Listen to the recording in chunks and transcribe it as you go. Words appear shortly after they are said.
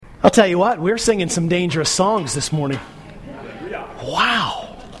I'll tell you what, we're singing some dangerous songs this morning.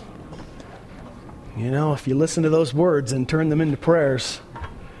 Wow. You know, if you listen to those words and turn them into prayers,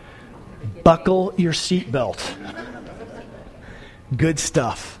 buckle your seatbelt. Good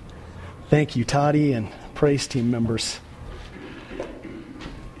stuff. Thank you, Toddy and praise team members.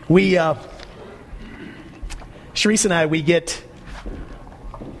 Sharice and I, we get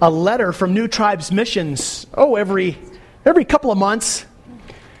a letter from New Tribes Missions, every couple of months.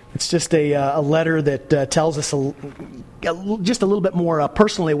 It's just a letter that tells us just a little bit more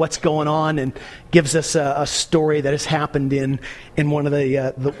personally what's going on and gives us a story that has happened in one of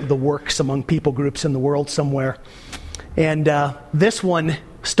the works among people groups in the world somewhere. And this one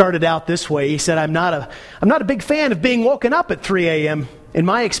started out this way. He said, I'm not a big fan of being woken up at 3 a.m. In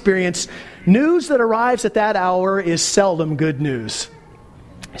my experience, news that arrives at that hour is seldom good news.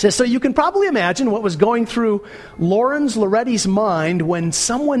 He says, so you can probably imagine what was going through Lawrence Loretti's mind when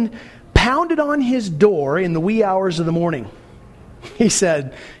someone pounded on his door in the wee hours of the morning. He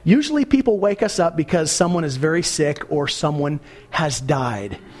said, usually people wake us up because someone is very sick or someone has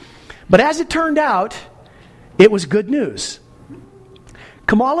died. But as it turned out, it was good news.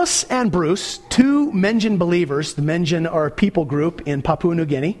 Kamalis and Bruce, two Mengen believers, the Mengen are a people group in Papua New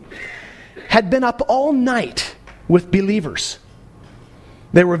Guinea, had been up all night with believers.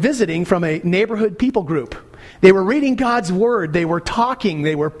 They were visiting from a neighborhood people group. They were reading God's Word. They were talking.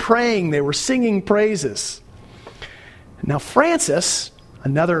 They were praying. They were singing praises. Now Francis,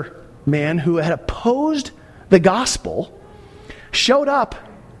 another man who had opposed the gospel, showed up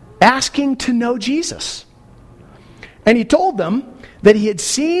asking to know Jesus. And he told them that he had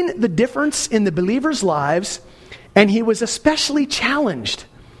seen the difference in the believers' lives, and he was especially challenged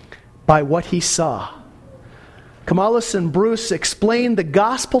by what he saw. Kamalis and Bruce explained the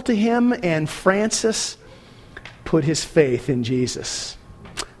gospel to him, and Francis put his faith in Jesus.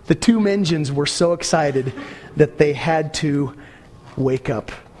 The two Mengens were so excited that they had to wake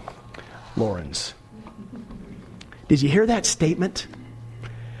up Lawrence. Did you hear that statement?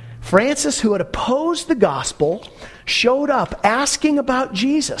 Francis, who had opposed the gospel, showed up asking about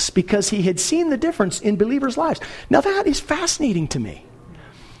Jesus because he had seen the difference in believers' lives. Now that is fascinating to me.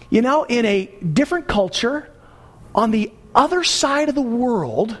 You know, in a different culture, on the other side of the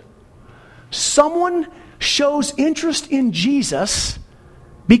world, someone shows interest in Jesus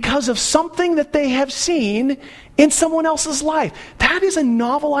because of something that they have seen in someone else's life. That is a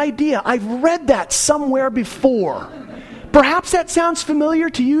novel idea. I've read that somewhere before. Perhaps that sounds familiar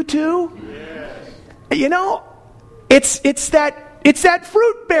to you too? Yes. You know, it's that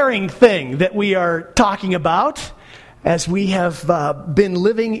fruit-bearing thing that we are talking about. As we have been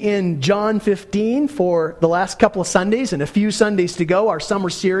living in John 15 for the last couple of Sundays and a few Sundays to go, our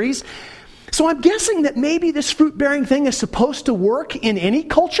summer series. So I'm guessing that maybe this fruit-bearing thing is supposed to work in any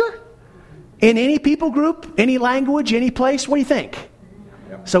culture, in any people group, any language, any place. What do you think?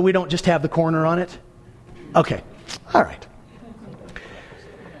 Yep. So we don't just have the corner on it? Okay. All right.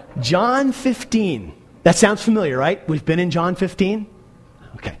 John 15. That sounds familiar, right? We've been in John 15?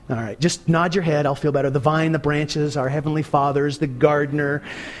 Okay, all right. Just nod your head. I'll feel better. The vine, the branches, our heavenly fathers, the gardener.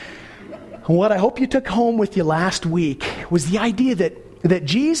 What I hope you took home with you last week was the idea that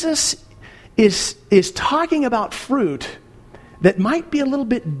Jesus is talking about fruit that might be a little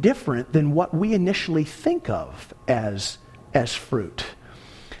bit different than what we initially think of as fruit.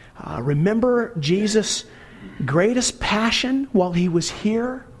 Remember Jesus' greatest passion while he was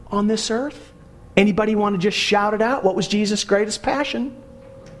here on this earth? Anybody want to just shout it out? What was Jesus' greatest passion?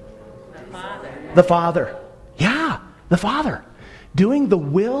 The Father. Yeah, the Father. Doing the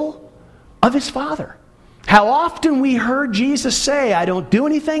will of his Father. How often we heard Jesus say, I don't do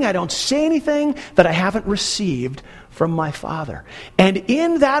anything, I don't say anything that I haven't received from my Father. And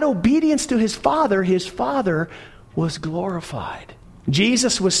in that obedience to his Father was glorified.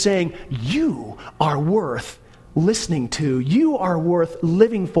 Jesus was saying, you are worth listening to. You are worth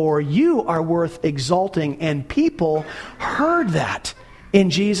living for. You are worth exalting. And people heard that in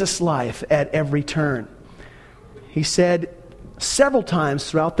Jesus' life at every turn. He said several times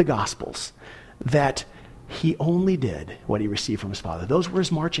throughout the Gospels that he only did what he received from his Father. Those were his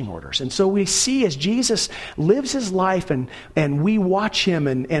marching orders. And so we see as Jesus lives his life and we watch him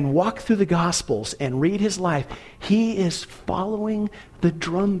and walk through the Gospels and read his life, he is following the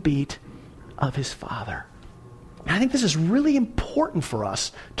drumbeat of his Father. And I think this is really important for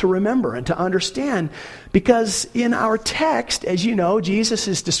us to remember and to understand because in our text, as you know, Jesus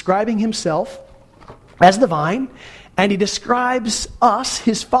is describing himself as the vine and he describes us,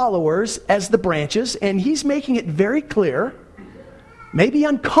 his followers, as the branches, and he's making it very clear, maybe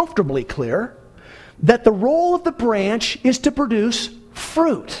uncomfortably clear, that the role of the branch is to produce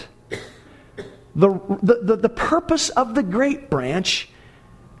fruit. The purpose of the grape branch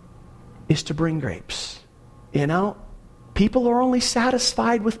is to bring grapes. You know, people are only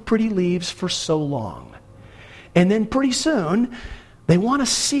satisfied with pretty leaves for so long. And then pretty soon, they want to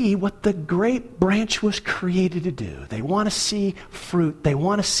see what the grape branch was created to do. They want to see fruit. They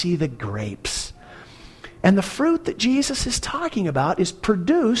want to see the grapes. And the fruit that Jesus is talking about is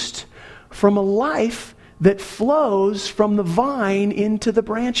produced from a life that flows from the vine into the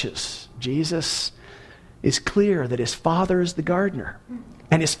branches. Jesus is clear that his Father is the gardener.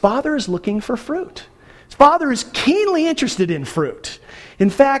 And his Father is looking for fruit. His Father is keenly interested in fruit. In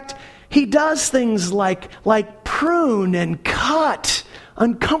fact, he does things like prune and cut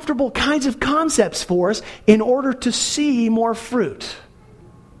uncomfortable kinds of concepts for us in order to see more fruit.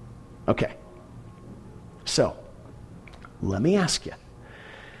 Okay. So, let me ask you,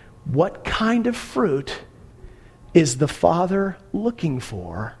 what kind of fruit is the Father looking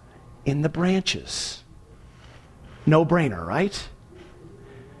for in the branches? No brainer, right?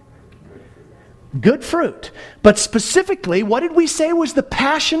 Good fruit. But specifically, what did we say was the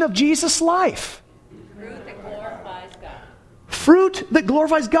passion of Jesus' life? Fruit that glorifies God. Fruit that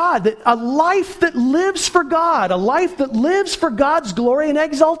glorifies God. That a life that lives for God. A life that lives for God's glory and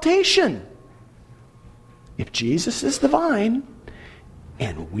exaltation. If Jesus is the vine,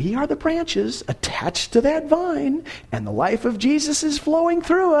 and we are the branches attached to that vine, and the life of Jesus is flowing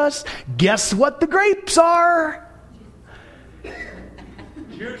through us, guess what the grapes are?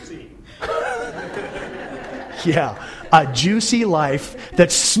 Juicy. Yeah, a juicy life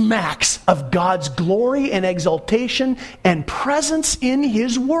that smacks of God's glory and exaltation and presence in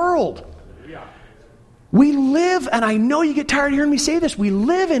his world. We live, and I know you get tired of hearing me say this, we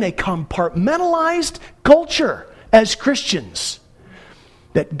live in a compartmentalized culture as Christians.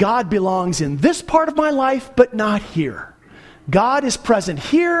 That God belongs in this part of my life, but not here. God is present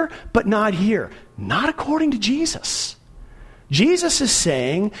here, but not here. Not according to Jesus. Jesus is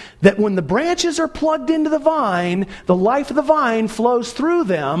saying that when the branches are plugged into the vine, the life of the vine flows through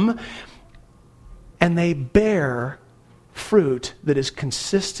them, and they bear fruit that is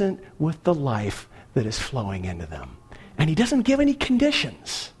consistent with the life that is flowing into them. And he doesn't give any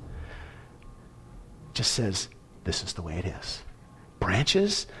conditions. Just says, this is the way it is.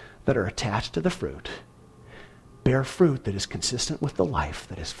 Branches that are attached to the fruit bear fruit that is consistent with the life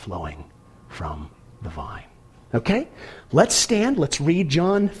that is flowing from the vine. Okay? Let's stand. Let's read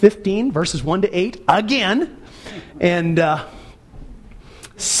John 15, verses 1 to 8 again. And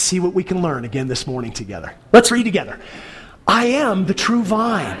see what we can learn again this morning together. Let's read together. I am the true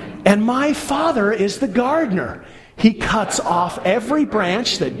vine, and my Father is the gardener. He cuts off every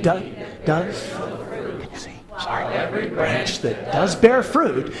branch that every branch that does bear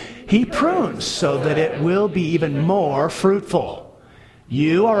fruit, he prunes so that it will be even more fruitful.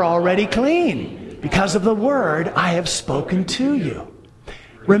 You are already clean because of the word I have spoken to you.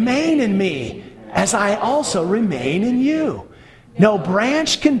 Remain in me as I also remain in you. No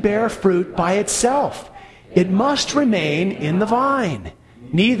branch can bear fruit by itself. It must remain in the vine.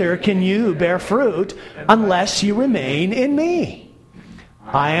 Neither can you bear fruit unless you remain in me.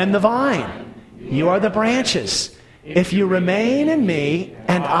 I am the vine. You are the branches. If you remain in me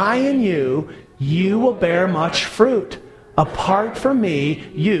and I in you, you will bear much fruit. Apart from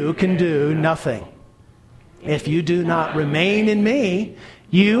me, you can do nothing. If you do not remain in me,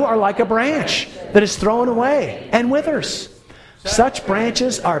 you are like a branch that is thrown away and withers. Such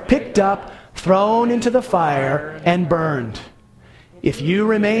branches are picked up, thrown into the fire, and burned. If you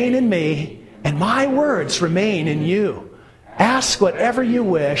remain in me, and my words remain in you, ask whatever you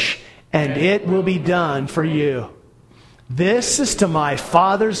wish, and it will be done for you. This is to my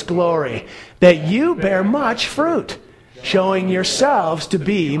Father's glory, that you bear much fruit, showing yourselves to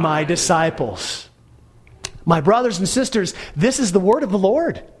be my disciples. My brothers and sisters, this is the word of the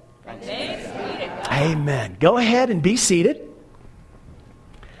Lord. Amen. Go ahead and be seated.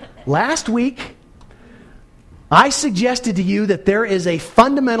 Last week, I suggested to you that there is a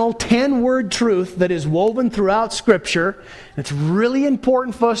fundamental 10-word truth that is woven throughout Scripture. It's really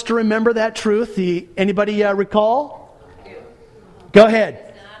important for us to remember that truth. Anybody recall? Go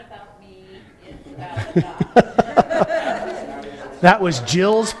ahead. It's not about me, it's about God. That was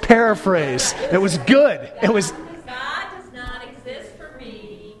Jill's paraphrase. It was good. It was. God does not exist for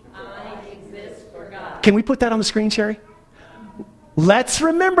me, I exist for God. Can we put that on the screen, Sherry? Let's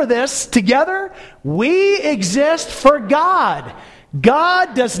remember this together. We exist for God.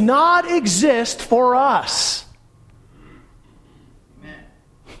 God does not exist for us. Amen.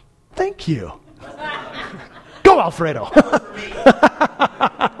 Thank you. Go, Alfredo.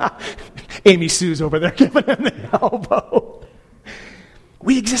 Amy Sue's over there giving him the elbow.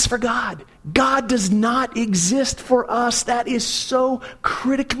 We exist for God. God does not exist for us. That is so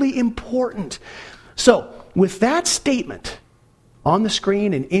critically important. So, with that statement on the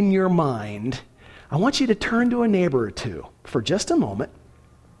screen and in your mind, I want you to turn to a neighbor or two for just a moment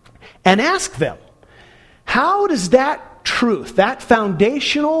and ask them, how does that truth, that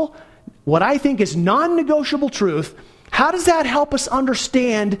foundational, what I think is non-negotiable truth, how does that help us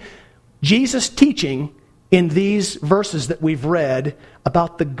understand Jesus' teaching in these verses that we've read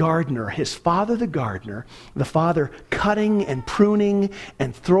about the gardener, his father the gardener, the father cutting and pruning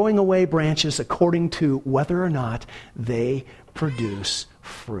and throwing away branches according to whether or not they produce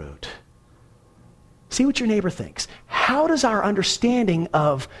fruit? See what your neighbor thinks. How does our understanding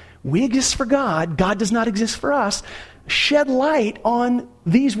of we exist for God, God does not exist for us, shed light on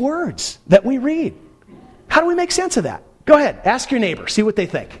these words that we read? How do we make sense of that? Go ahead, ask your neighbor, see what they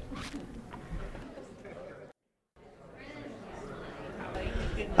think.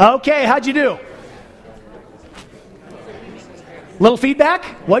 Okay, how'd you do? Little feedback?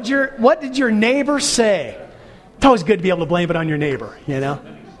 What did your neighbor say? It's always good to be able to blame it on your neighbor, you know?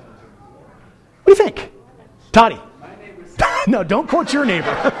 What do you think? Toddy? No, don't quote your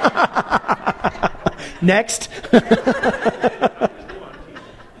neighbor. Next.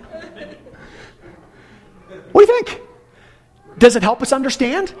 What do you think? Does it help us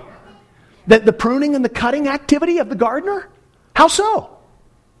understand that the pruning and the cutting activity of the gardener? How so?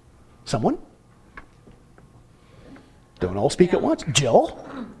 Someone? Don't all speak at once. Jill?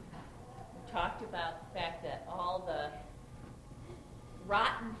 Talked about the fact that all the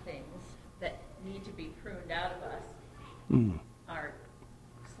rotten things that need to be pruned out of us are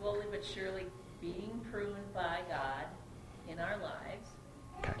slowly but surely being pruned by God in our lives.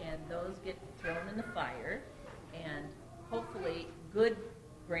 Okay. And those get thrown in the fire. And hopefully good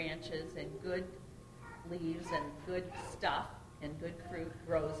branches and good leaves and good stuff and good fruit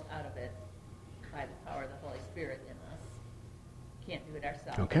grows out of it by the power of the Holy Spirit in us. Can't do it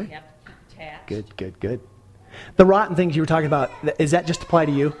ourselves. Okay. We have to keep tact. Good. The rotten things you were talking about, does that just apply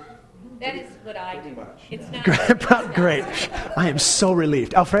to you? That is what I do. It's not Great. I am so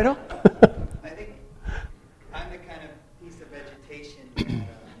relieved. Alfredo? I think I'm the kind of piece of vegetation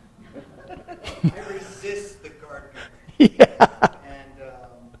that I resist the gardener. Yeah. And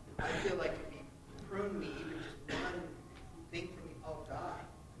I feel like if he pruned me, even just one thing for me, I'll die.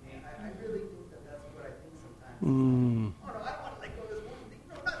 I really think that's what I think sometimes. Oh no, I don't want to let go of this one thing.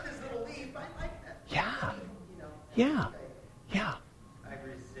 No, not this little leaf. I like that. Yeah. Yeah. I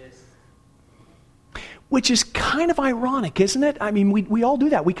resist. Which is kind of ironic, isn't it? I mean, we all do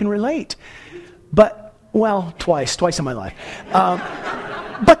that. We can relate. But, well, twice in my life.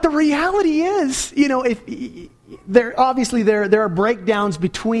 But the reality is, if there are breakdowns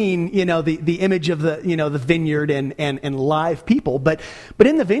between, the image of the vineyard and live people. But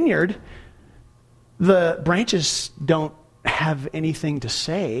in the vineyard, the branches don't have anything to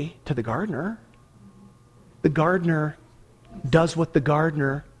say to the gardener. The gardener does what the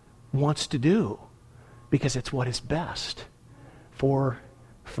gardener wants to do because it's what is best for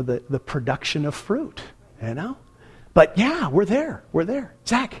the production of fruit, But yeah, we're there.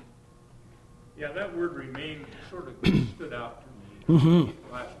 Zach? Yeah, that word remain sort of stood out to me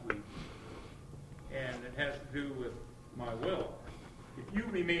last week. And it has to do with my will. If you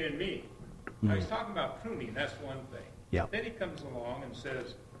remain in me. Now he's talking about pruning, that's one thing. Yep. Then he comes along and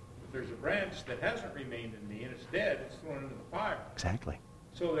says, if there's a branch that hasn't remained in me and it's dead, it's thrown into the fire. Exactly.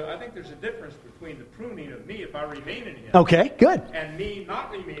 So I think there's a difference between the pruning of me, if I remain in him, Okay, good. and me not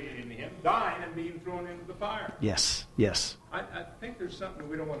remaining in him, dying and being thrown into the fire. Yes. I think there's something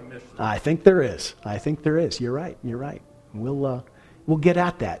we don't want to miss. I think there is. You're right. We'll get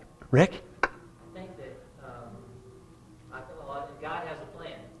at that. Rick? I think that I feel a lot. God has a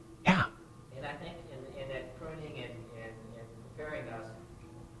plan, Yeah. and I think in that pruning and preparing us,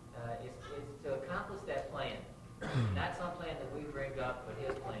 it's to accomplish that plan, not some plan that we bring up, but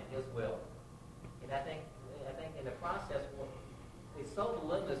His plan, His will. And I think in the process, it's so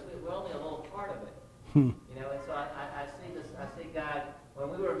voluminous. We're only a little part of it, And so I see this. I see God when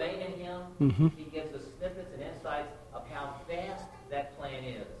we remain in Him. He gives us snippets and insights of how vast that plan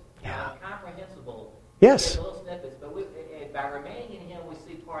is. Yeah. How incomprehensible. Yes. Little snippets, but by remaining in Him, we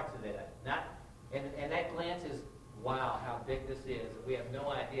see parts of that. And that glance is, wow, how big this is. We have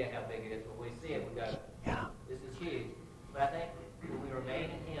no idea how big it is, but we see it. We go, Yeah. this is huge. But I think when we remain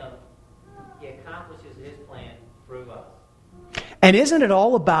in Him, He accomplishes His plan through us. And isn't it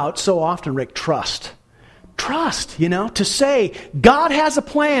all about, so often, Rick, trust? Trust, to say, God has a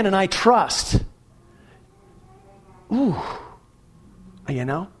plan and I trust. Ooh.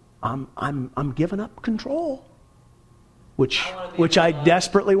 I'm giving up control. which I I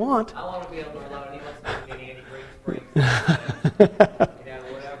desperately want. I want to be able to alone. He wants to be getting any Great Springs,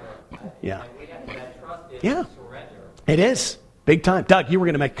 whatever. Yeah. And we have that trust is Yeah. surrender. It is. Big time. Doug, you were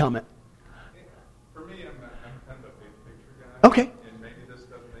going to make a comment. For me, I'm kind of a big picture guy. Okay. And maybe this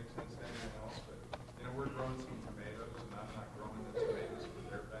doesn't make sense to anyone else, but we're growing some tomatoes, and I'm not growing the tomatoes for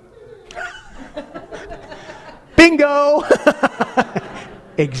their benefit. Bingo!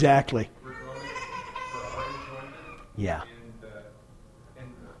 Exactly. We're growing it for our enjoyment. Yeah.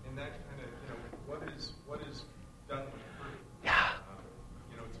 And that kind of what is done with fruit. Yeah.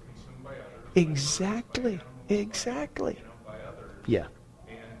 It's consumed by others. Exactly. By animals, Exactly. by others. Yeah.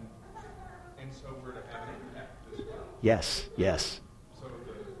 And so we're to have an impact as well. Yes. Yes. So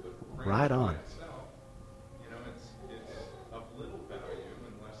the Right branch on. by itself, it's of little value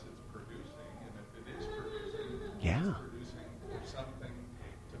unless it's producing, and if it is producing, Yeah. it's producing something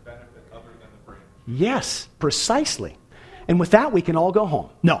to benefit other than the branch. Yes, precisely. And with that, we can all go home.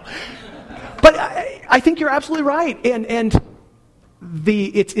 No. But I think you're absolutely right. And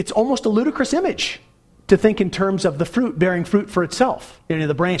it's almost a ludicrous image to think in terms of the fruit bearing fruit for itself.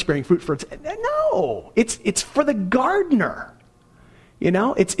 The branch bearing fruit for itself. No, it's for the gardener.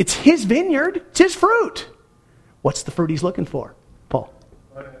 It's his vineyard, it's his fruit. What's the fruit he's looking for, Paul?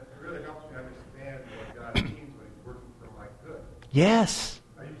 But it really helps me understand what God means when He's working for my good. Yes.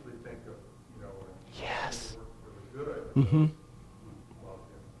 I usually think of, when Yes. He's working for the good. Mm-hmm. Well,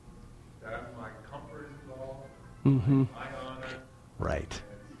 that my comfort is involved, Mm-hmm. my honor. Right.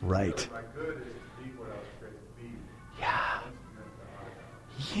 And Right. My good is to be what I was created to be. Yeah. Instrument to honor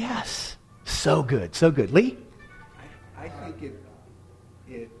God. Yes. So good. So good. Lee? I think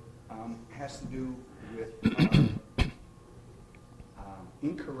it has to do with our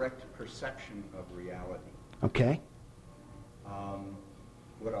incorrect perception of reality. Okay.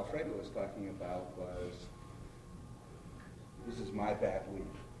 What Alfredo was talking about was, this is my bad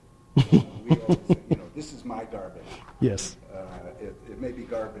leaf. We always say, this is my garbage. Yes. It may be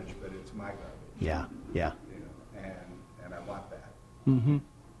garbage, but it's my garbage. Yeah. Yeah. And I want that. Mm-hmm.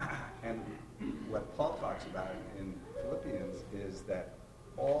 And what Paul talks about in Philippians is that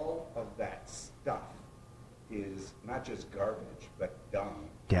all of that stuff is not just garbage, but dung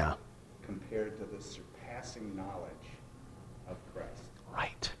Yeah. compared to the surpassing knowledge of Christ.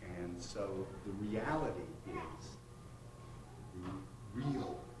 Right. And so the reality is, the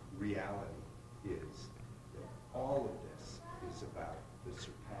real reality is that all of this is about the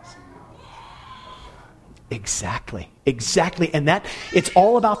surpassing knowledge of God. Exactly. Exactly. And it's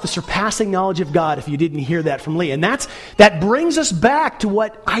all about the surpassing knowledge of God, if you didn't hear that from Lee. And that brings us back to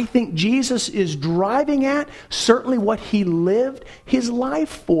what I think Jesus is driving at, certainly what he lived his life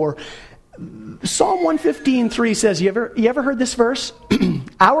for. Psalm 115:3 says, you ever heard this verse?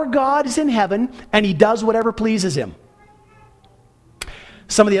 Our God is in heaven, and he does whatever pleases him.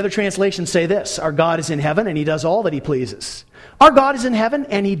 Some of the other translations say this: our God is in heaven, and he does all that he pleases. Our God is in heaven,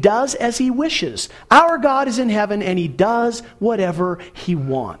 and he does as he wishes. Our God is in heaven, and he does whatever he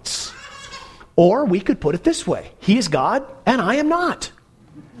wants. Or we could put it this way: he is God, and I am not.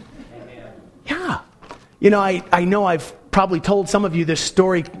 Yeah. I know I've probably told some of you this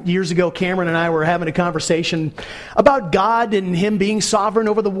story years ago. Cameron and I were having a conversation about God and him being sovereign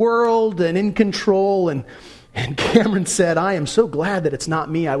over the world and in control. And Cameron said, I am so glad that it's not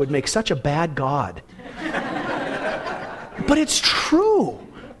me. I would make such a bad God. But it's true.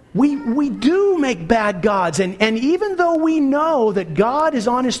 We do make bad gods. And even though we know that God is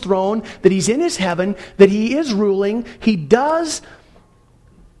on his throne, that he's in his heaven, that he is ruling, he does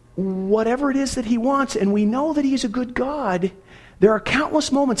whatever it is that he wants, and we know that he's a good God, there are countless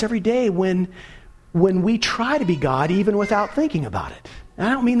moments every day when we try to be God even without thinking about it. And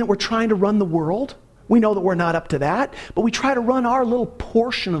I don't mean that we're trying to run the world. We know that we're not up to that, but we try to run our little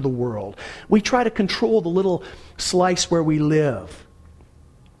portion of the world. We try to control the little slice where we live.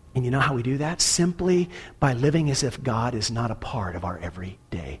 And you know how we do that? Simply by living as if God is not a part of our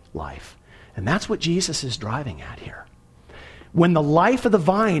everyday life. And that's what Jesus is driving at here. When the life of the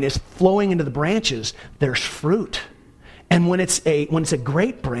vine is flowing into the branches, there's fruit. And when it's a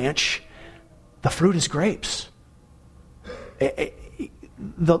grape branch, the fruit is grapes.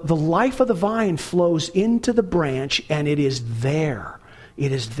 The life of the vine flows into the branch, and it is there.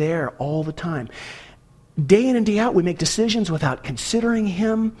 It is there all the time. Day in and day out, we make decisions without considering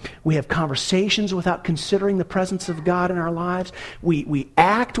him. We have conversations without considering the presence of God in our lives. We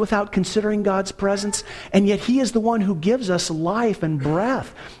act without considering God's presence. And yet he is the one who gives us life and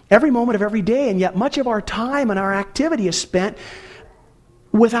breath every moment of every day. And yet much of our time and our activity is spent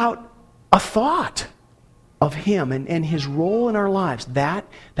without a thought of him and his role in our lives.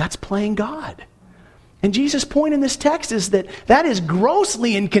 That's playing God. And Jesus' point in this text is that is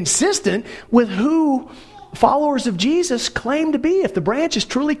grossly inconsistent with who followers of Jesus claim to be. If the branch is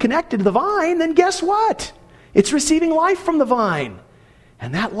truly connected to the vine, then guess what? It's receiving life from the vine.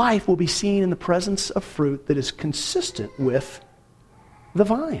 And that life will be seen in the presence of fruit that is consistent with the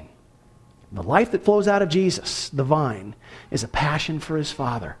vine. The life that flows out of Jesus, the vine, is a passion for his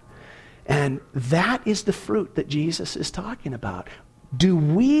Father. And that is the fruit that Jesus is talking about. Do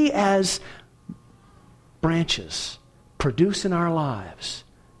we as branches produce in our lives?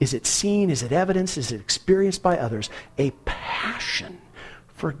 Is it seen? Is it evidenced? Is it experienced by others? A passion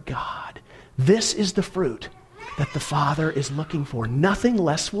for God. This is the fruit that the Father is looking for. Nothing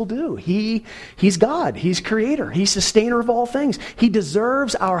less will do. He's God. He's creator. He's sustainer of all things. He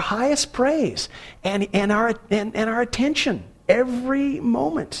deserves our highest praise and our attention every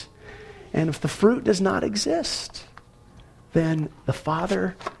moment. And if the fruit does not exist, then the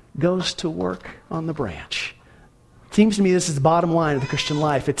Father goes to work on the branch. It seems to me this is the bottom line of the Christian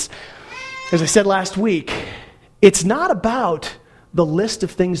life. It's, as I said last week, it's not about the list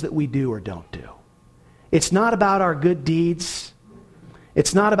of things that we do or don't do. It's not about our good deeds.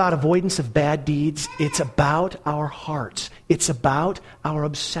 It's not about avoidance of bad deeds. It's about our hearts. It's about our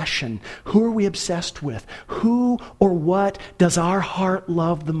obsession. Who are we obsessed with? Who or what does our heart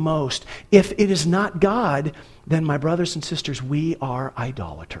love the most? If it is not God, then my brothers and sisters, we are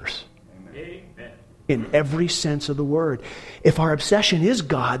idolaters. Amen. In every sense of the word. If our obsession is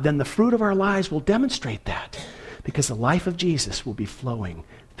God, then the fruit of our lives will demonstrate that, because the life of Jesus will be flowing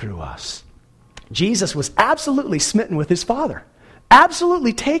through us. Jesus was absolutely smitten with his Father.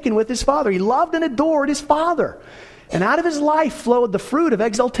 Absolutely taken with his Father. He loved and adored his Father. And out of his life flowed the fruit of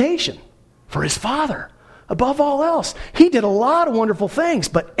exaltation for his Father. Above all else, he did a lot of wonderful things,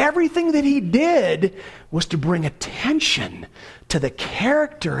 but everything that he did was to bring attention to the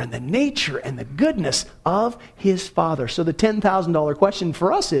character and the nature and the goodness of his Father. So the $10,000 question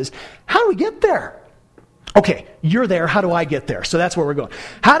for us is, how do we get there? Okay, you're there. How do I get there? So that's where we're going.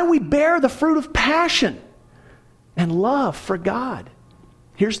 How do we bear the fruit of passion and love for God?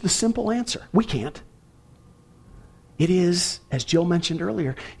 Here's the simple answer. We can't. It is, as Jill mentioned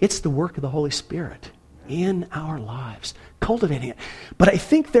earlier, it's the work of the Holy Spirit in our lives, cultivating it. But I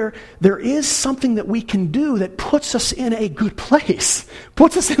think there is something that we can do that puts us in a good place,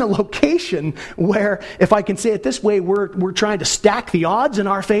 puts us in a location where, if I can say it this way, we're trying to stack the odds in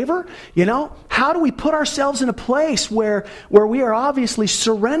our favor. You know, how do we put ourselves in a place where we are obviously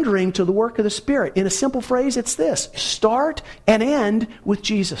surrendering to the work of the Spirit? In a simple phrase, it's this: start and end with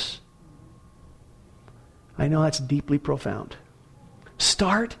Jesus. I know that's deeply profound.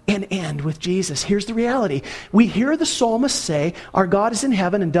 Start and end with Jesus. Here's the reality. We hear the psalmist say, our God is in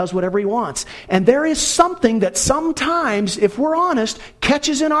heaven and does whatever he wants. And there is something that sometimes, if we're honest,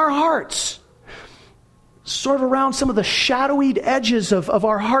 catches in our hearts. Sort of around some of the shadowy edges of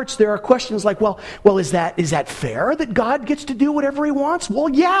our hearts, there are questions like, well, is that fair that God gets to do whatever he wants? Well,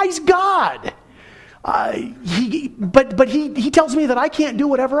 yeah, he's God. But he tells me that I can't do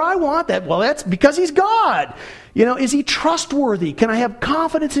whatever I want. That's because he's God. You know, is he trustworthy? Can I have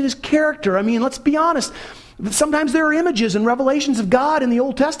confidence in his character? I mean, let's be honest. Sometimes there are images and revelations of God in the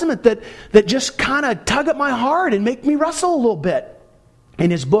Old Testament that just kind of tug at my heart and make me wrestle a little bit. In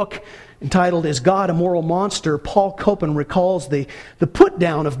his book entitled Is God a Moral Monster?, Paul Copan recalls the put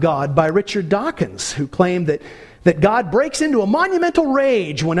down of God by Richard Dawkins, who claimed that God breaks into a monumental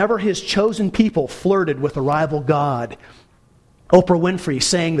rage whenever his chosen people flirted with a rival God. Oprah Winfrey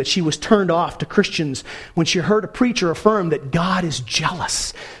saying that she was turned off to Christians when she heard a preacher affirm that God is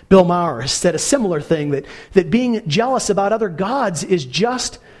jealous. Bill Maher has said a similar thing, that being jealous about other gods is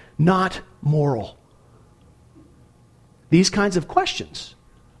just not moral. These kinds of questions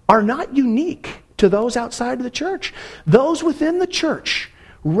are not unique to those outside of the church. Those within the church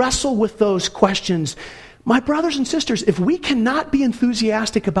wrestle with those questions. My brothers and sisters, if we cannot be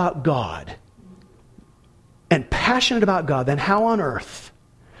enthusiastic about God and passionate about God, then how on earth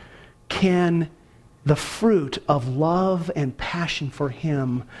can the fruit of love and passion for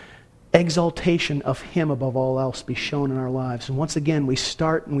him, exaltation of him above all else, be shown in our lives? And once again, we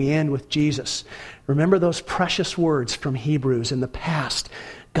start and we end with Jesus. Remember those precious words from Hebrews. In the past,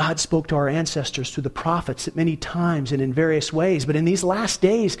 God spoke to our ancestors through the prophets at many times and in various ways. But in these last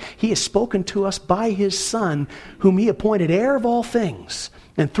days, he has spoken to us by his Son, whom he appointed heir of all things,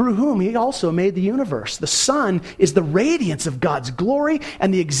 and through whom he also made the universe. The Son is the radiance of God's glory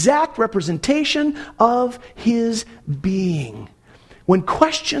and the exact representation of his being. when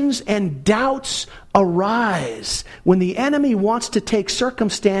questions and doubts arise, when the enemy wants to take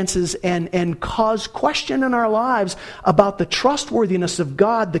circumstances and cause question in our lives about the trustworthiness of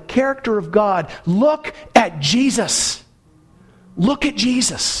God, the character of God, look at Jesus. Look at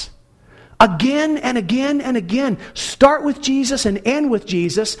Jesus. Again and again and again. Start with Jesus and end with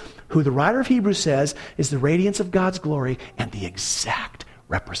Jesus, who the writer of Hebrews says is the radiance of God's glory and the exact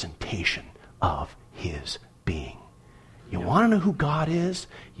representation of His being. You want to know who God is?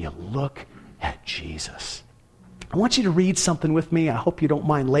 You look at Jesus. I want you to read something with me. I hope you don't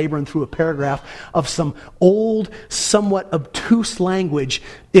mind laboring through a paragraph of some old, somewhat obtuse language.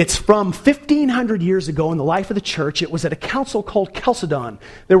 It's from 1,500 years ago in the life of the church. It was at a council called Chalcedon.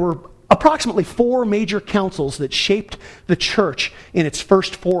 There were approximately 4 major councils that shaped the church in its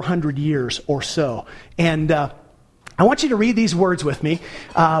first 400 years or so. And I want you to read these words with me.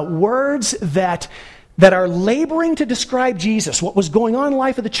 Words that are laboring to describe Jesus. What was going on in the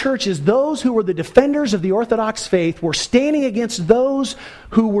life of the church is those who were the defenders of the Orthodox faith were standing against those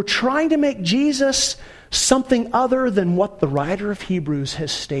who were trying to make Jesus something other than what the writer of Hebrews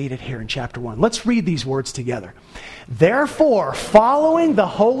has stated here in chapter 1. Let's read these words together. Therefore, following the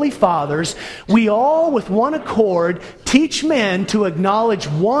Holy Fathers, we all with one accord teach men to acknowledge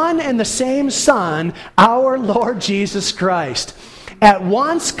one and the same Son, our Lord Jesus Christ, at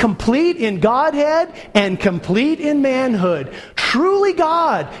once complete in Godhead and complete in manhood, truly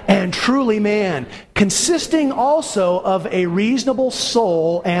God and truly man, consisting also of a reasonable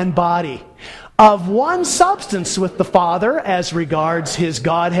soul and body, of one substance with the Father as regards His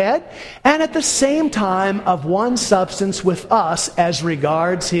Godhead, and at the same time of one substance with us as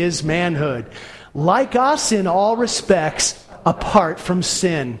regards His manhood, like us in all respects apart from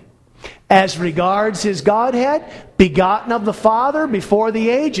sin. As regards His Godhead, begotten of the Father before the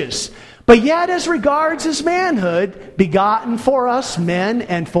ages, but yet as regards His manhood, begotten for us men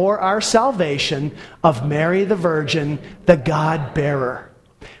and for our salvation of Mary the Virgin, the God-bearer.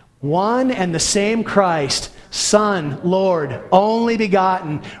 One and the same Christ, Son, Lord, only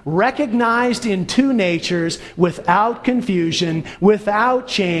begotten, recognized in 2 natures, without confusion, without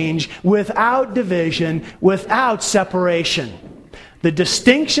change, without division, without separation. The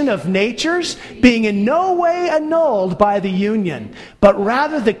distinction of natures being in no way annulled by the union, but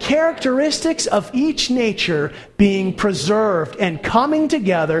rather the characteristics of each nature being preserved and coming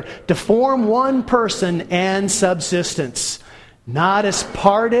together to form one person and subsistence. Not as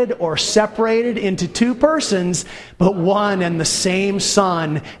parted or separated into 2 persons, but one and the same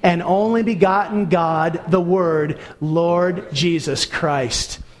Son, and only begotten God, the Word, Lord Jesus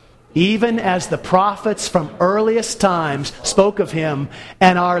Christ. Even as the prophets from earliest times spoke of Him,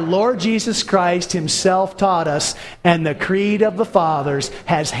 and our Lord Jesus Christ Himself taught us, and the creed of the fathers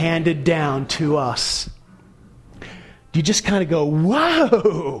has handed down to us. You just kind of go,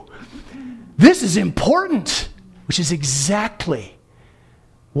 whoa, this is important, which is exactly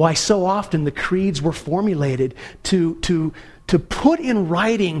why so often the creeds were formulated to put in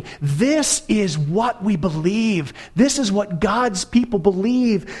writing, this is what we believe. This is what God's people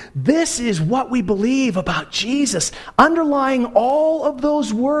believe. This is what we believe about Jesus. Underlying all of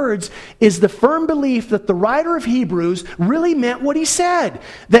those words is the firm belief that the writer of Hebrews really meant what he said.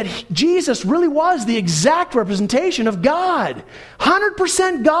 That Jesus really was the exact representation of God.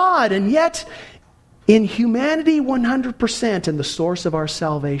 100% God, and yet in humanity 100%, and the source of our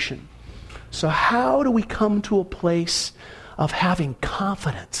salvation. So how do we come to a place of having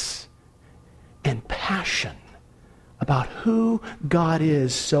confidence and passion about who God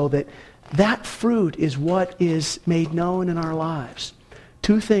is, so that that fruit is what is made known in our lives?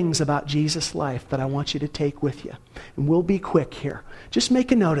 2 things about Jesus' life that I want you to take with you. And we'll be quick here. Just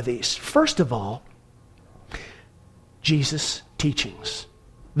make a note of these. First of all, Jesus' teachings.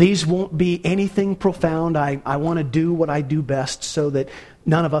 These won't be anything profound. I want to do what I do best so that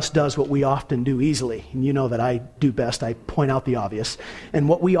none of us does what we often do easily. And you know that I do best. I point out the obvious. And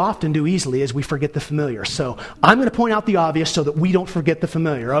what we often do easily is we forget the familiar. So I'm going to point out the obvious so that we don't forget the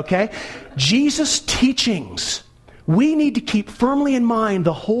familiar, okay? Jesus' teachings. We need to keep firmly in mind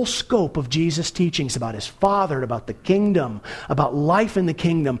the whole scope of Jesus' teachings about His Father, about the kingdom, about life in the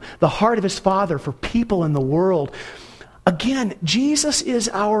kingdom, the heart of His Father for people in the world. Again, Jesus is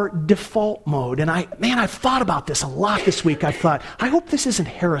our default mode. And I've thought about this a lot this week. I've thought, I hope this isn't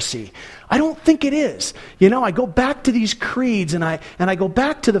heresy. I don't think it is. You know, I go back to these creeds and I go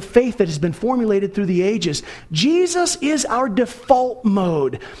back to the faith that has been formulated through the ages. Jesus is our default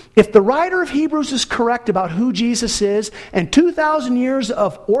mode. If the writer of Hebrews is correct about who Jesus is, and 2,000 years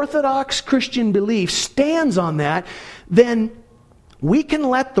of Orthodox Christian belief stands on that, then we can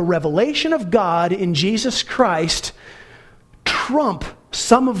let the revelation of God in Jesus Christ trump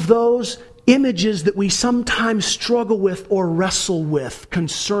some of those images that we sometimes struggle with or wrestle with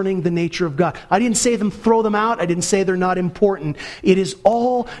concerning the nature of God. I didn't say throw them out. I didn't say they're not important. It is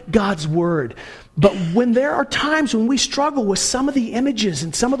all God's Word. But when there are times when we struggle with some of the images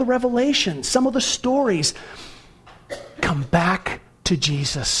and some of the revelations, some of the stories, come back to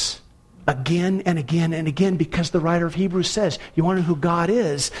Jesus again and again and again, because the writer of Hebrews says, you want to know who God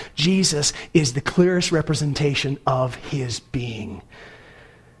is? Jesus is the clearest representation of His being.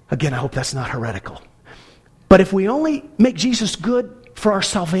 Again, I hope that's not heretical. But if we only make Jesus good for our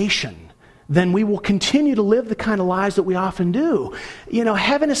salvation, then we will continue to live the kind of lives that we often do. You know,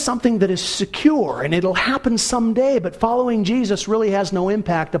 heaven is something that is secure, and it'll happen someday, but following Jesus really has no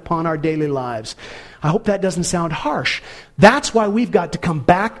impact upon our daily lives. I hope that doesn't sound harsh. That's why we've got to come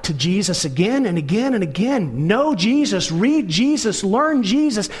back to Jesus again and again and again. Know Jesus, read Jesus, learn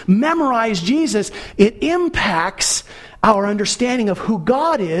Jesus, memorize Jesus. It impacts our understanding of who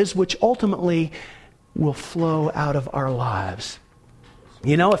God is, which ultimately will flow out of our lives.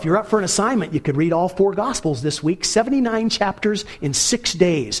 You know, if you're up for an assignment, you could read all 4 Gospels this week, 79 chapters in 6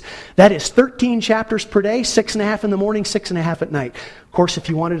 days. That is 13 chapters per day, 6.5 in the morning, 6.5 at night. Of course, if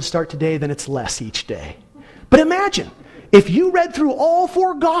you wanted to start today, then it's less each day. But imagine, if you read through all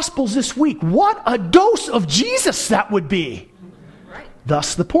 4 Gospels this week, what a dose of Jesus that would be. Right.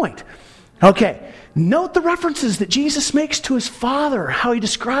 Thus the point. Okay, note the references that Jesus makes to His Father, how He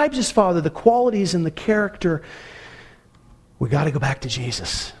describes His Father, the qualities and the character. We got to go back to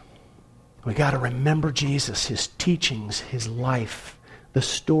Jesus. We got to remember Jesus, His teachings, His life, the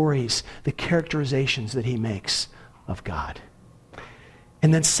stories, the characterizations that He makes of God.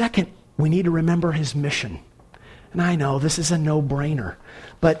 And then second, we need to remember His mission. And I know this is a no-brainer,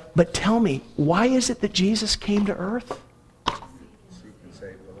 but tell me, why is it that Jesus came to earth?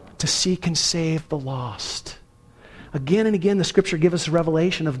 To seek and save the lost. Again and again, the Scripture gives us a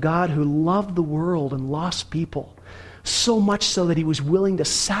revelation of God who loved the world and lost people. So much so that He was willing to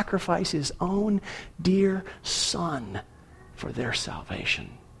sacrifice His own dear Son for their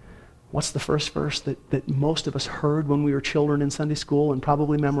salvation. What's the first verse that most of us heard when we were children in Sunday school and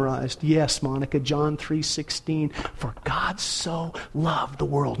probably memorized? Yes, Monica, John 3:16. For God so loved the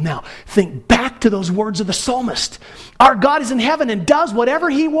world. Now, think back to those words of the psalmist. Our God is in heaven and does whatever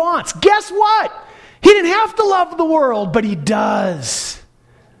He wants. Guess what? He didn't have to love the world, but He does.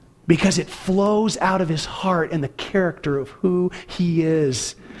 Because it flows out of His heart and the character of who He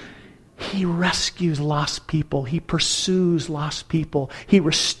is. He rescues lost people. He pursues lost people. He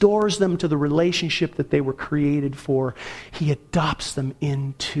restores them to the relationship that they were created for. He adopts them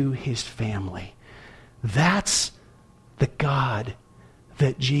into His family. That's the God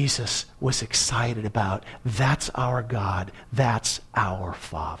that Jesus was excited about. That's our God. That's our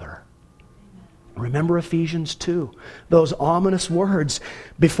Father. Remember Ephesians 2, those ominous words.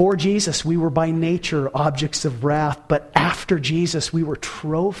 Before Jesus, we were by nature objects of wrath, but after Jesus, we were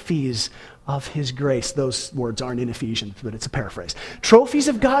trophies of His grace. Those words aren't in Ephesians, but it's a paraphrase. Trophies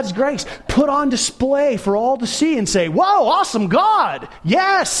of God's grace put on display for all to see and say, "Whoa, awesome God!"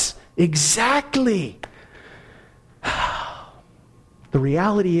 Yes, exactly. The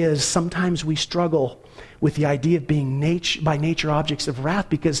reality is sometimes we struggle with the idea of being by nature objects of wrath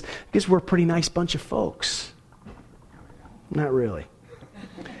because we're a pretty nice bunch of folks. Not really.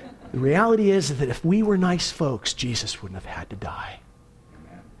 The reality is that if we were nice folks, Jesus wouldn't have had to die.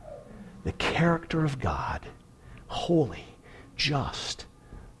 The character of God, holy, just,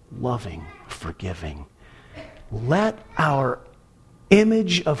 loving, forgiving. Let our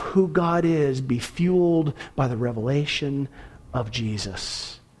image of who God is be fueled by the revelation of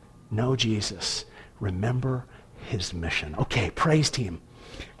Jesus. Know Jesus. Remember His mission. Okay, praise team.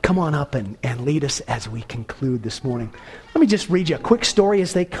 Come on up and lead us as we conclude this morning. Let me just read you a quick story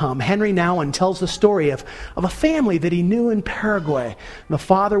as they come. Henry Nouwen tells the story of a family that he knew in Paraguay. The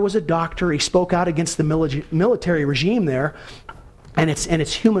father was a doctor. He spoke out against the military regime there and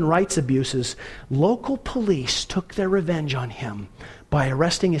its human rights abuses. Local police took their revenge on him by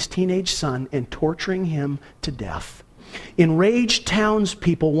arresting his teenage son and torturing him to death. Enraged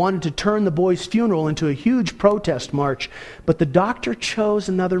townspeople wanted to turn the boy's funeral into a huge protest march, but the doctor chose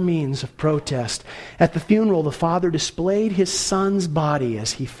another means of protest. At the funeral, the father displayed his son's body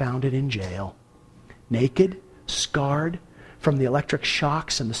as he found it in jail. Naked, scarred from the electric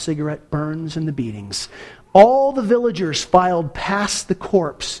shocks and the cigarette burns and the beatings. All the villagers filed past the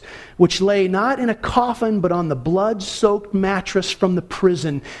corpse, which lay not in a coffin but on the blood-soaked mattress from the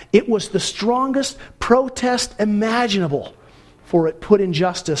prison. It was the strongest protest imaginable, for it put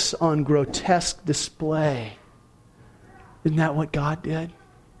injustice on grotesque display. Isn't that what God did?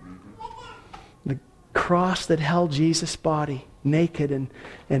 The cross that held Jesus' body naked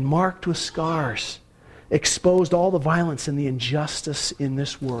and marked with scars, exposed all the violence and the injustice in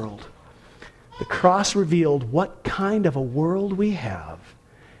this world. The cross revealed what kind of a world we have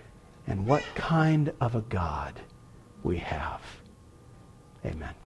and what kind of a God we have. Amen.